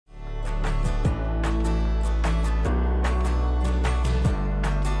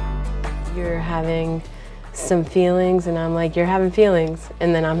you're having some feelings and I'm like, you're having feelings,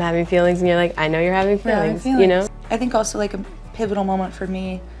 and then I'm having feelings and you're like, I know you're having feelings, you know? I think also like a pivotal moment for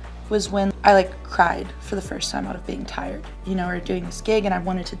me was when I like cried for the first time out of being tired. You know, we're doing this gig and I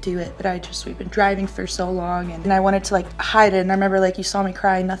wanted to do it, but we've been driving for so long and I wanted to like hide it. And I remember like you saw me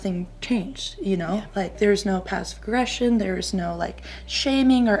cry, nothing changed, you know? Yeah. Like there was no passive aggression, there was no like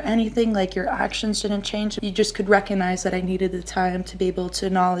shaming or anything, like your actions didn't change. You just could recognize that I needed the time to be able to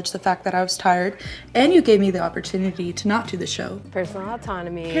acknowledge the fact that I was tired, and you gave me the opportunity to not do the show. Personal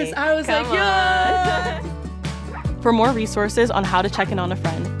autonomy. Because I was like, yeah! For more resources on how to check in on a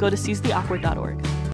friend, go to seizetheawkward.org.